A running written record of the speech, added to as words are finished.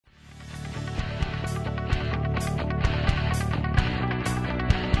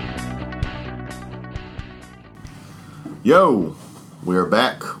Yo, we are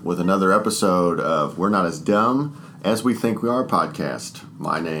back with another episode of We're Not As Dumb As We Think We Are podcast.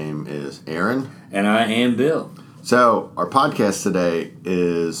 My name is Aaron. And I am Bill. So, our podcast today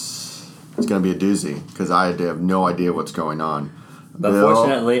it's going to be a doozy because I have no idea what's going on. But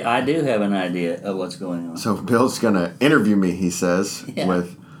fortunately, I do have an idea of what's going on. So, Bill's going to interview me, he says,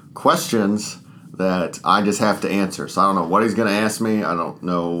 with questions that I just have to answer. So, I don't know what he's going to ask me. I don't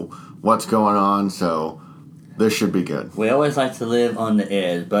know what's going on, so this should be good. We always like to live on the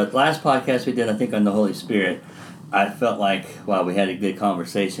edge, but last podcast we did, I think, on the Holy Spirit, I felt like while we had a good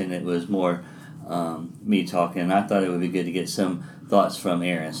conversation, it was more me talking, and I thought it would be good to get some thoughts from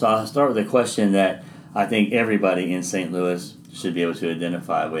Aaron. So I'll start with a question that I think everybody in St. Louis should be able to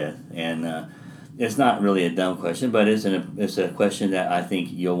identify with, and it's not really a dumb question, but it's a question that I think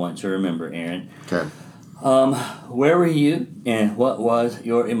you'll want to remember, Aaron. Okay. Where were you, and what was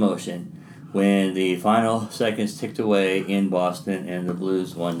your emotion when the final seconds ticked away in Boston and the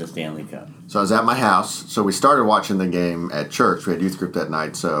Blues won the Stanley Cup? So I was at my house. So we started watching the game at church. We had youth group that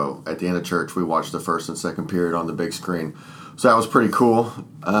night. So at the end of church, we watched the first and second period on the big screen. So that was pretty cool.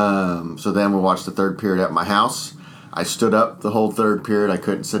 So then we watched the third period at my house. I stood up the whole third period. I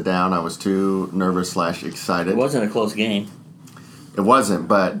couldn't sit down. I was too nervous / excited. It wasn't a close game. It wasn't,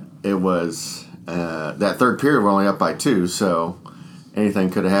 but it was. That third period, we're only up by 2, so anything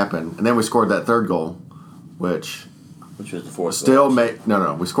could have happened. And then we scored that third goal, which was the fourth still goal.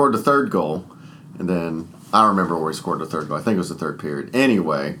 No. We scored the third goal, and then I don't remember where we scored the third goal. I think it was the third period.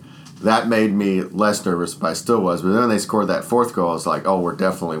 Anyway, that made me less nervous, but I still was. But then when they scored that fourth goal, I was like, oh, we're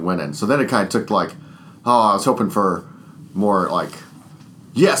definitely winning. So then it kind of took I was hoping for more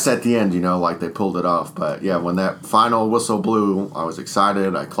yes at the end, like they pulled it off. But yeah, when that final whistle blew, I was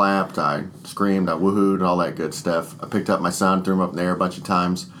excited. I clapped, I screamed, I woohooed, and all that good stuff. I picked up my son, threw him up in the air a bunch of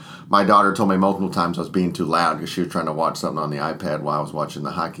times. My daughter told me multiple times I was being too loud because she was trying to watch something on the iPad while I was watching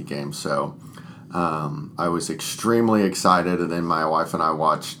the hockey game. So I was extremely excited, and then my wife and I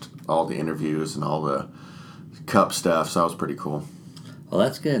watched all the interviews and all the cup stuff, so that was pretty cool. Well,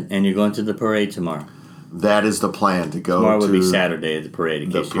 that's good. And you're going to the parade tomorrow. That is the plan, to go tomorrow to would be Saturday at the parade,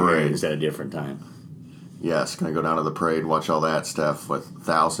 in case you heard it's at a different time. Yes, going to go down to the parade, watch all that stuff with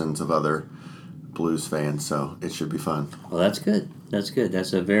thousands of other Blues fans, so it should be fun. Well, that's good. That's good.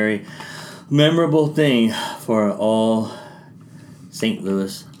 That's a very memorable thing for all St.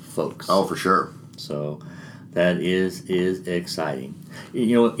 Louis folks. Oh, for sure. So that is exciting.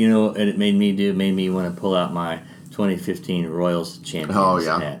 You know, and it made me want to pull out my 2015 Royals champions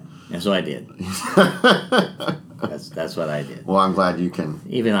hat. And so I did. That's what I did. Well, I'm glad you can.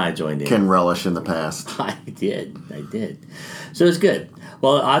 Even I joined in. Can relish in the past. I did. So it's good.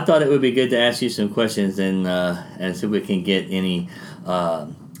 Well, I thought it would be good to ask you some questions and see if we can get any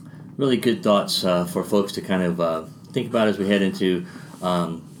really good thoughts for folks to kind of think about as we head into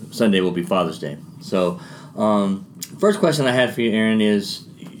Sunday will be Father's Day. So first question I had for you, Aaron, is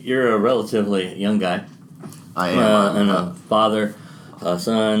you're a relatively young guy. I am. And a father, a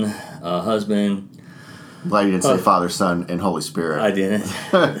son, a husband. I'm glad you didn't say Father, Son, and Holy Spirit. I didn't.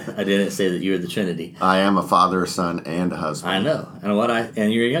 I didn't say that you were the Trinity. I am a father, a son, and a husband. I know.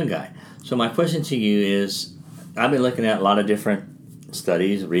 And you're a young guy. So my question to you is, I've been looking at a lot of different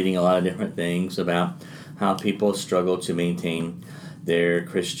studies, reading a lot of different things about how people struggle to maintain their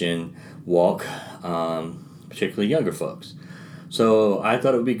Christian walk, particularly younger folks. So I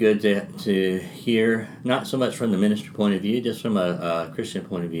thought it would be good to hear, not so much from the ministry point of view, just from a Christian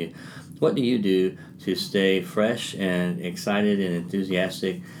point of view, what do you do to stay fresh and excited and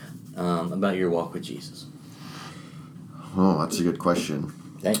enthusiastic about your walk with Jesus? Oh, that's a good question.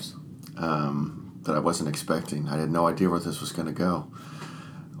 Thanks. That I wasn't expecting. I had no idea where this was going to go.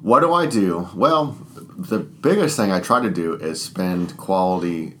 What do I do? Well, the biggest thing I try to do is spend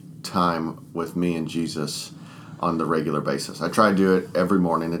quality time with me and Jesus on the regular basis. I try to do it every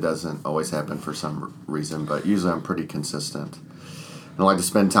morning. It doesn't always happen for some reason, but usually I'm pretty consistent. I like to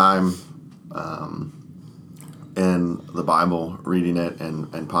spend time in the Bible, reading it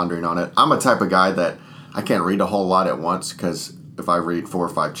and pondering on it. I'm a type of guy that I can't read a whole lot at once because if I read 4 or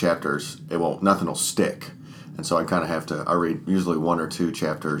 5 chapters, nothing will stick. And so I kind of have to, I read usually 1 or 2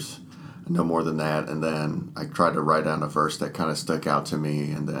 chapters, no more than that, and then I try to write down a verse that kind of stuck out to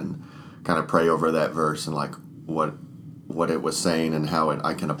me and then kind of pray over that verse and what it was saying and how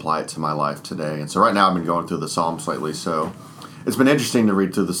I can apply it to my life today. And so right now I've been going through the Psalms lately, so it's been interesting to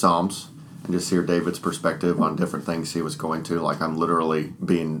read through the Psalms and just hear David's perspective on different things he was going to. Like I'm literally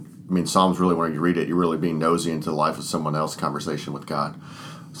Psalms really, when you read it, you're really being nosy into the life of someone else, conversation with God.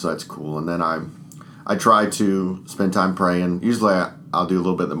 So that's cool. And then I try to spend time praying. Usually I'll do a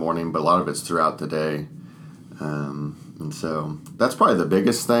little bit in the morning, but a lot of it's throughout the day. And so that's probably the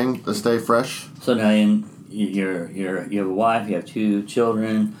biggest thing to stay fresh. So now you have a wife, you have 2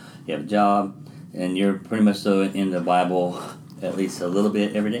 children, you have a job, and you're pretty much so in the Bible at least a little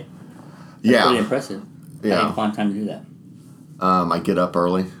bit every day. That's pretty impressive. Yeah. How do you find time to do that? I get up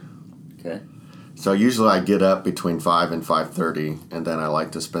early. Okay. So usually I get up between 5 and 5:30, and then I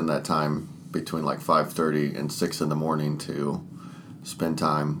like to spend that time between like 5:30 and 6 in the morning to spend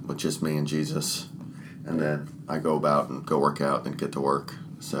time with just me and Jesus. And then I go about and go work out and get to work.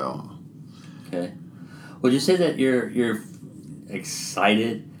 So. Okay. Would you say that you're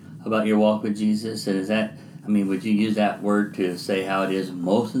excited about your walk with Jesus? And is that, I mean, would you use that word to say how it is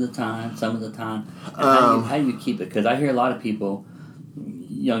most of the time, some of the time? And how do you keep it? Because I hear a lot of people,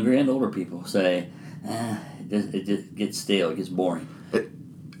 younger and older people, say, it just gets stale, it gets boring.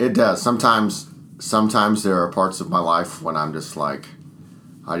 It does. Sometimes there are parts of my life when I'm just like,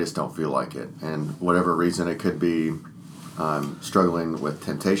 I just don't feel like it. And whatever reason, it could be I'm struggling with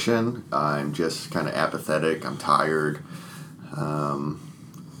temptation. I'm just kind of apathetic. I'm tired.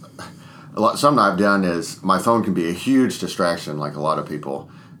 Something I've done is my phone can be a huge distraction, like a lot of people.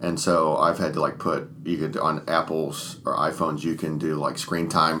 And so I've had to you could on Apples or iPhones, you can do like screen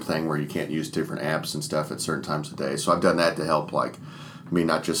time thing where you can't use different apps and stuff at certain times of day. So I've done that to help me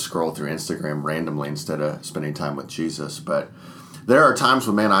not just scroll through Instagram randomly instead of spending time with Jesus. But there are times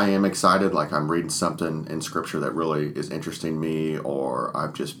when, man, I am excited, like I'm reading something in Scripture that really is interesting me, or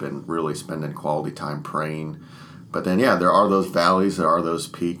I've just been really spending quality time praying. But then, yeah, there are those valleys, there are those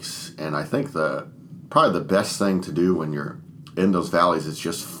peaks, and I think probably the best thing to do when you're in those valleys is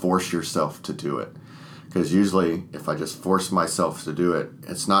just force yourself to do it. Because usually, if I just force myself to do it,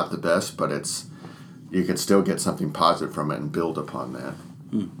 it's not the best, but you can still get something positive from it and build upon that.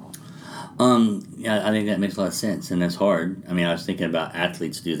 Yeah, I think that makes a lot of sense, and that's hard. I mean, I was thinking about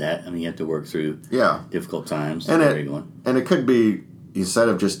athletes do that. I mean, you have to work through difficult times. And it could be, instead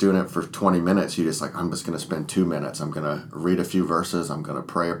of just doing it for 20 minutes, you just I'm just going to spend 2 minutes. I'm going to read a few verses. I'm going to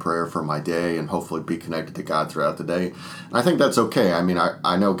pray a prayer for my day and hopefully be connected to God throughout the day. And I think that's okay. I mean,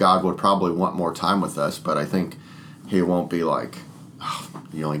 I know God would probably want more time with us, but I think He won't be like, oh,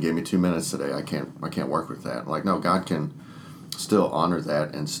 you only gave me 2 minutes today. I can't work with that. No, God can still honor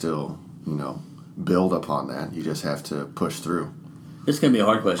that and still, build upon that. You just have to push through. This is going to be a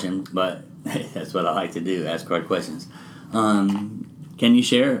hard question, but that's what I like to do, ask hard questions. Can you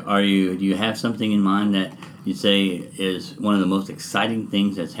share, do you have something in mind that you say is one of the most exciting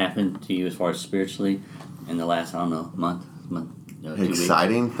things that's happened to you as far as spiritually in the last, month, 2 weeks?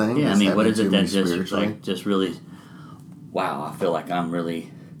 Exciting thing? Yeah, I mean, what is it that just really, wow, I feel like I'm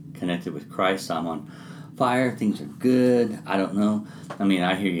really connected with Christ. I'm on fire. Things are good. I don't know. I mean,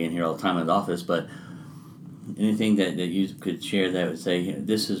 I hear you in here all the time in the office, but anything that you could share that would say,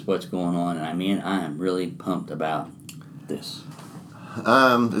 this is what's going on, and I am really pumped about this.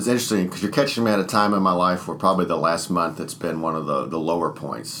 It's interesting because you're catching me at a time in my life where probably the last month it's been one of the lower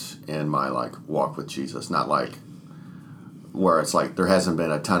points in my walk with Jesus. Not where it's there hasn't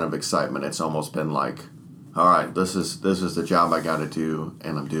been a ton of excitement. It's almost been all right, this is the job I got to do,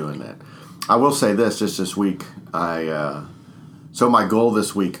 and I'm doing it. I will say this: just this week, so my goal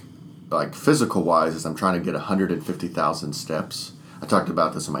this week, physical wise, is I'm trying to get 150,000 steps. I talked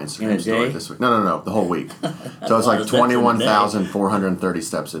about this on my Instagram story this week. No, the whole week. So it's 21,430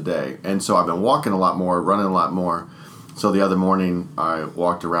 steps a day. And so I've been walking a lot more, running a lot more. So the other morning, I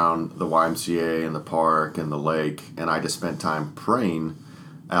walked around the YMCA and the park and the lake, and I just spent time praying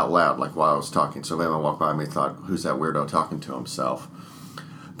out loud, while I was talking. So if anyone walked by me and thought, who's that weirdo talking to himself?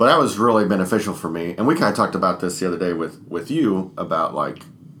 But that was really beneficial for me. And we kind of talked about this the other day with you about,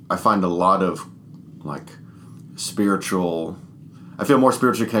 I find a lot of, spiritual... I feel more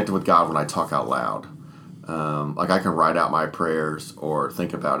spiritually connected with God when I talk out loud. I can write out my prayers or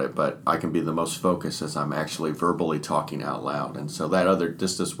think about it, but I can be the most focused as I'm actually verbally talking out loud. And so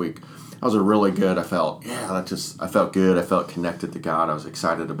just this week, that was a really good. I felt good. I felt connected to God. I was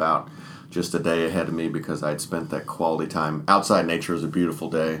excited about just a day ahead of me because I'd spent that quality time outside. Nature was a beautiful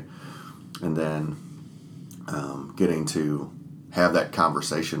day, and then getting to have that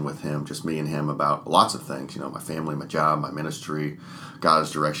conversation with Him, just me and Him, about lots of things, my family, my job, my ministry, God's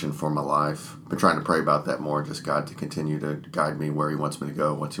direction for my life. Been trying to pray about that more, just God to continue to guide me where He wants me to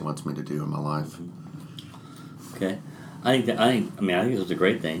go, what He wants me to do in my life. Okay. I think this was a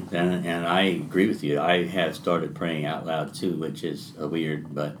great thing, and I agree with you. I have started praying out loud too, which is weird,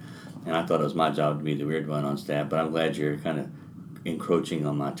 and I thought it was my job to be the weird one on staff, but I'm glad you're kind of encroaching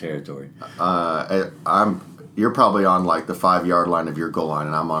on my territory. You're probably on the 5-yard line of your goal line,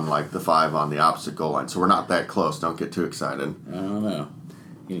 and I'm on the 5 on the opposite goal line. So we're not that close. Don't get too excited. I don't know.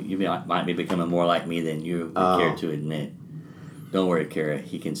 You might be becoming more like me than you would care to admit. Don't worry, Kara.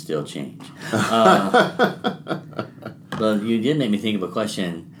 He can still change. But you did make me think of a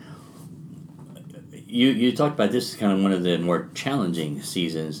question. You talked about this as kind of one of the more challenging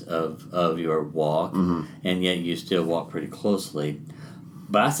seasons of your walk, and yet you still walk pretty closely.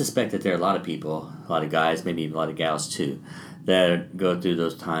 But I suspect that there are a lot of people, a lot of guys, maybe even a lot of gals too, that go through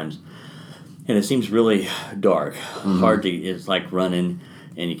those times, and it seems really dark, hard to. It's like running,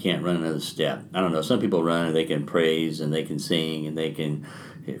 and you can't run another step. I don't know. Some people run and they can praise and they can sing and they can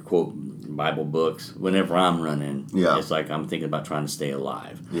quote Bible books. Whenever I'm running, it's like I'm thinking about trying to stay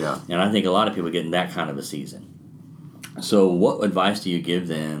alive. Yeah. And I think a lot of people get in that kind of a season. So what advice do you give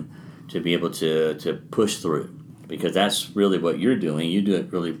them to be able to push through? Because that's really what you're doing. You do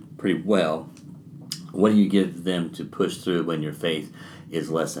it really pretty well. What do you give them to push through when your faith is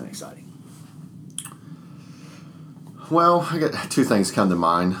less than exciting? Well, I got two things come to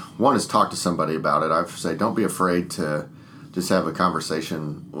mind. One is talk to somebody about it. I say don't be afraid to just have a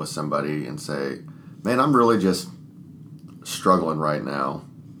conversation with somebody and say, man, I'm really just struggling right now.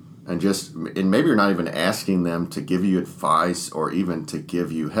 And maybe you're not even asking them to give you advice or even to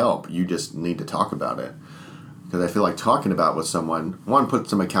give you help. You just need to talk about it. Because I feel like talking about it with someone, one, puts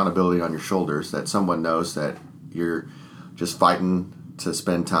some accountability on your shoulders, that someone knows that you're just fighting to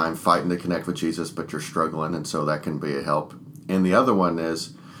spend time, fighting to connect with Jesus, but you're struggling, and so that can be a help. And the other one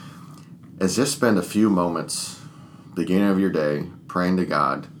is just spend a few moments, beginning of your day, praying to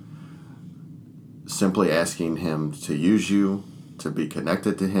God, simply asking Him to use you, to be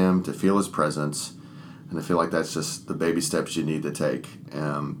connected to Him, to feel His presence. And I feel like that's just the baby steps you need to take.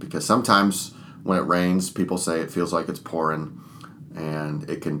 Because sometimes when it rains, people say it feels like it's pouring, and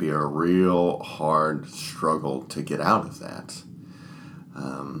it can be a real hard struggle to get out of that.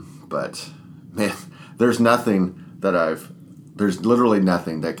 But man, there's literally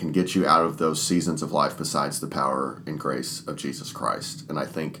nothing that can get you out of those seasons of life besides the power and grace of Jesus Christ. And I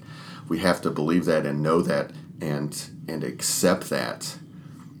think we have to believe that and know that and accept that.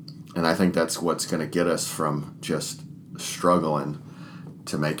 And I think that's what's going to get us from just struggling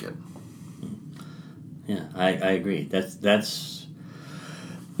to make it. Yeah, I agree. That's.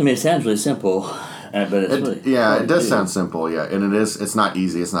 I mean, it sounds really simple, but it's it does sound simple. Yeah, and it is. It's not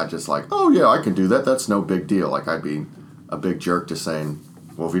easy. It's not just like, oh yeah, I can do that. That's no big deal. Like I'd be a big jerk to saying,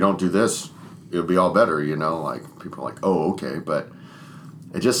 well, if you don't do this, it'll be all better. Like people are like, oh okay, but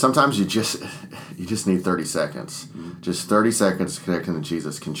it just sometimes you just need 30 seconds. Just 30 seconds connecting to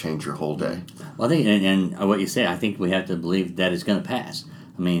Jesus can change your whole day. Well, I think, and what you say, I think we have to believe that it's going to pass.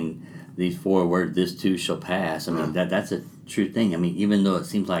 I mean, these 4 words, this too shall pass. I mean, that's a true thing. I mean, even though it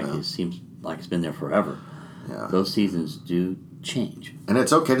seems like it's been there forever, those seasons do change. And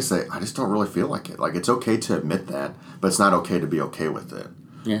it's okay to say, I just don't really feel like it. Like, it's okay to admit that, but it's not okay to be okay with it.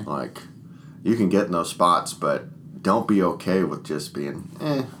 Yeah. Like, you can get in those spots, but don't be okay with just being,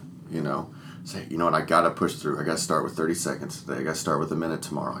 say, you know what, I got to push through. I got to start with 30 seconds today. I got to start with a minute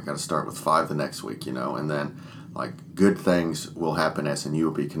tomorrow. I got to start with 5 the next week, and then, like, good things will happen as and you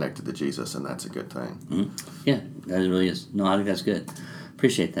will be connected to Jesus, and that's a good thing. Mm-hmm. Yeah, that really is. No, I think that's good.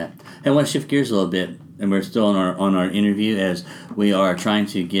 Appreciate that. I want to shift gears a little bit, and we're still on our interview as we are trying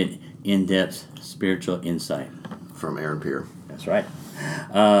to get in-depth spiritual insight. From Aaron Peer. That's right.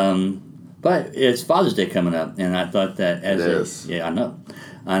 But it's Father's Day coming up, and I thought that I know.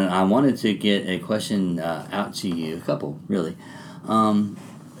 And I wanted to get a question out to you, a couple, really.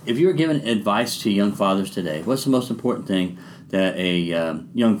 If you were giving advice to young fathers today, what's the most important thing that a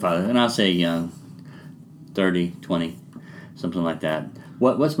young father, and I'll say young, 30, 20, something like that,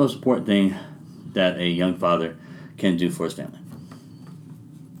 what's the most important thing that a young father can do for his family?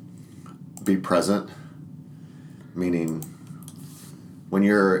 Be present, meaning when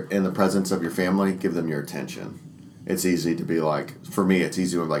you're in the presence of your family, give them your attention. It's easy to be like, for me, it's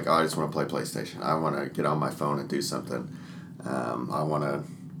easy to be like, oh, I just want to play PlayStation. I want to get on my phone and do something. I want to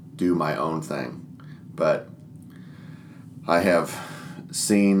do my own thing. But I have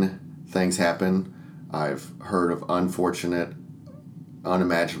seen things happen. I've heard of unfortunate,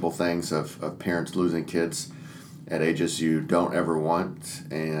 unimaginable things of parents losing kids at ages you don't ever want,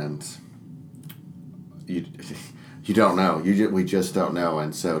 and you don't know. We just don't know.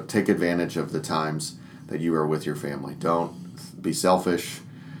 And so take advantage of the times that you are with your family. Don't be selfish.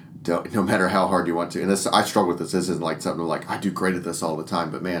 No matter how hard you want to. And I struggle with this. This isn't like something like, I do great at this all the time.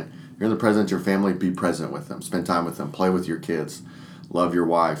 But man, you're in the presence of your family, be present with them. Spend time with them. Play with your kids. Love your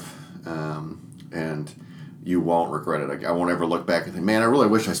wife. And you won't regret it. I won't ever look back and think, man, I really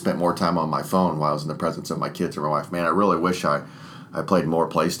wish I spent more time on my phone while I was in the presence of my kids or my wife. Man, I really wish I I played more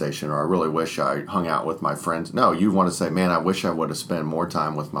PlayStation, or I really wish I hung out with my friends. No, you want to say, man, I wish I would have spent more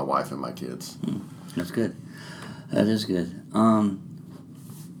time with my wife and my kids. That's good. That is good.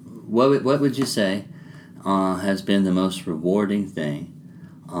 What would you say has been the most rewarding thing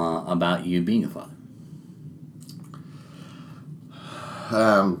about you being a father?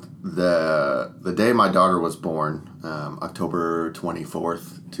 The day my daughter was born, October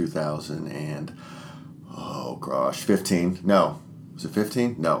 24th, 15. No. Was it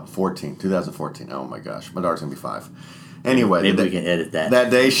 15? No, 14. 2014. Oh my gosh. My daughter's going to be 5. Anyway. Maybe we can edit that.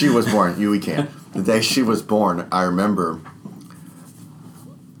 That day she was born. We can. The day she was born, I remember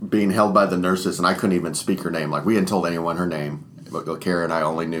being held by the nurses, and I couldn't even speak her name. Like, we hadn't told anyone her name. But Kara and I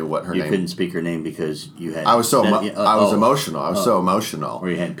only knew what her name. You couldn't speak her name because you had. I was so emotional. I was so emotional. Or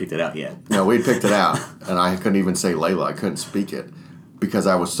you hadn't picked it out yet. No, we'd picked it out, and I couldn't even say Layla. I couldn't speak it because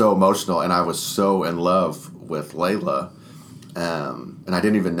I was so emotional, and I was so in love with Layla, and I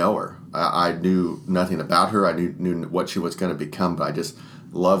didn't even know her. I knew nothing about her. I knew what she was going to become, but I just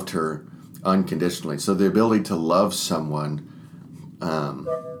loved her unconditionally. So the ability to love someone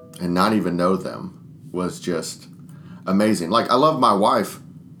and not even know them was just amazing. Like, I love my wife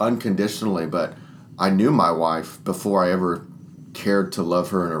unconditionally, but I knew my wife before I ever cared to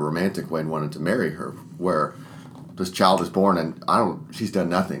love her in a romantic way and wanted to marry her, where this child is born and she's done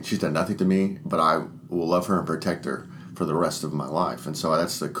nothing. She's done nothing to me, but I will love her and protect her for the rest of my life. And so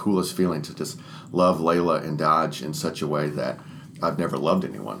that's the coolest feeling, to just love Layla and Dodge in such a way that I've never loved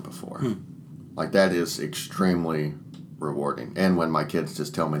anyone before. Like, that is extremely rewarding. And when my kids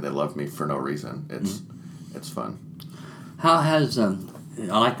just tell me they love me for no reason, it's fun. How has I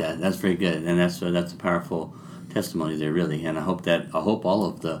like that. That's very good, and that's a powerful testimony there, really. And I hope all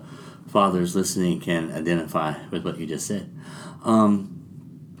of the fathers listening can identify with what you just said. I'm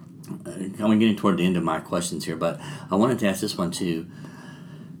getting toward the end of my questions here, but I wanted to ask this one too.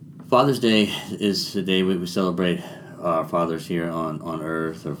 Father's Day is the day we celebrate our fathers here on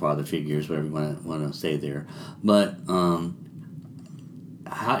earth, or father figures, whatever you want to say there. But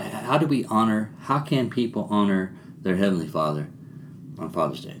how do we honor? How can people honor their Heavenly Father on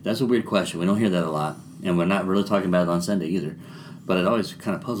Father's Day? That's a weird question. We don't hear that a lot, and we're not really talking about it on Sunday either. But it always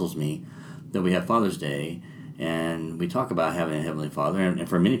kind of puzzles me that we have Father's Day, and we talk about having a Heavenly Father, and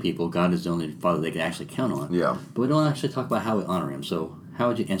for many people, God is the only Father they can actually count on. Yeah. But we don't actually talk about how we honor Him. So how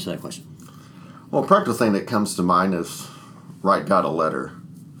would you answer that question? Well, a practical thing that comes to mind is write God a letter.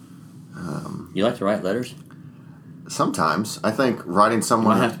 You like to write letters? Sometimes. I think writing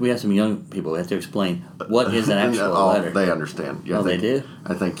someone... We have some young people. We have to explain what is an actual letter. They understand. Yeah, they do?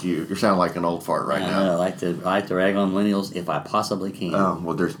 I think you're sounding like an old fart right now. I like to rag on millennials if I possibly can. Oh,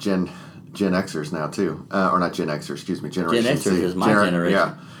 well, there's Gen Xers now, too. Or not Gen Xers, excuse me, Generation Gen Xers Z. is my generation.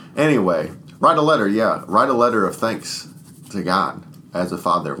 Yeah. Anyway, write a letter, yeah. Write a letter of thanks to God as a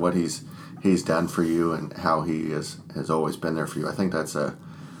father, what He's done for you and how He has always been there for you. I think that's a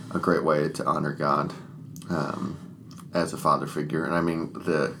great way to honor God as a father figure. And I mean,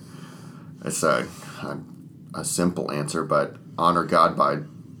 it's a simple answer, but honor God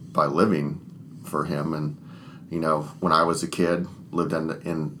by living for Him. And, when I was a kid, lived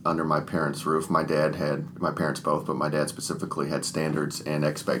under my parents' roof, my parents both, but my dad specifically had standards and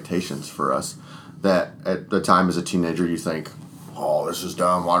expectations for us that at the time as a teenager you think, oh, this is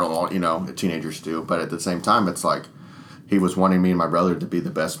dumb, I don't want, teenagers do. But at the same time, it's like He was wanting me and my brother to be the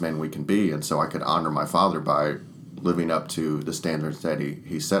best men we can be, and so I could honor my father by living up to the standards that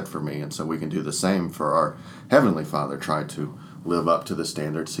he set for me. And so we can do the same for our Heavenly Father, try to live up to the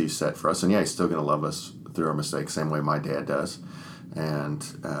standards He set for us. And He's still going to love us through our mistakes, same way my dad does. And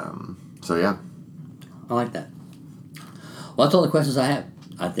so, yeah. I like that. Well, that's all the questions I have,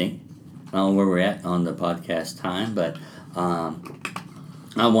 I think. I don't know where we're at on the podcast time, but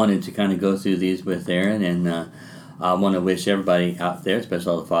I wanted to kind of go through these with Aaron, and I want to wish everybody out there,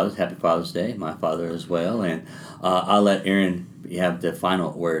 especially all the fathers, Happy Father's Day, my father as well. And I'll let Aaron have the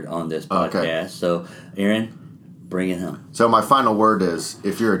final word on this podcast. Okay. So, Aaron, bring it home. So my final word is,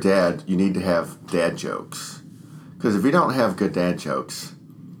 if you're a dad, you need to have dad jokes. Because if you don't have good dad jokes,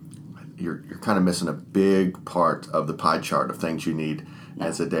 you're kind of missing a big part of the pie chart of things you need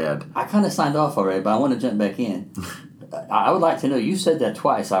as a dad. I kind of signed off already, but I want to jump back in. I would like to know, you said that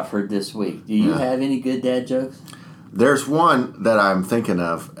twice I've heard this week. Do you have any good dad jokes? There's one that I'm thinking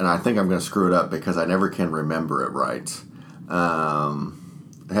of, and I think I'm going to screw it up because I never can remember it right.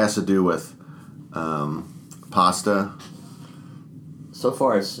 It has to do with pasta. So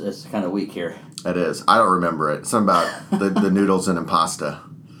far, it's kind of weak here. It is. I don't remember it. Something about the noodles and impasta.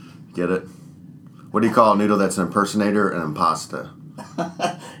 Get it? What do you call a noodle that's an impersonator? An impasta.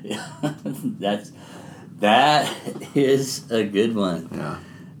 Yeah, That is a good one. Yeah.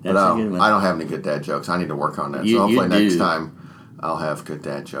 That's But a good one. I don't have any good dad jokes. I need to work on that. You- so hopefully you do. next time I'll have good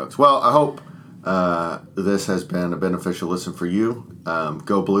dad jokes. Well, I hope this has been a beneficial listen for you.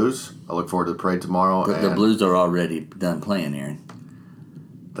 Go Blues. I look forward to the parade tomorrow. The and Blues are already done playing, Aaron.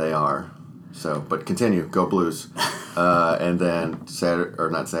 They are. So, but continue. Go Blues. And then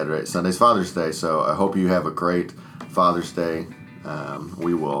Sunday's Father's Day. So I hope you have a great Father's Day.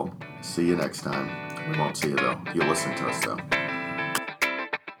 We will see you next time. We won't see you, though. You'll listen to us, though.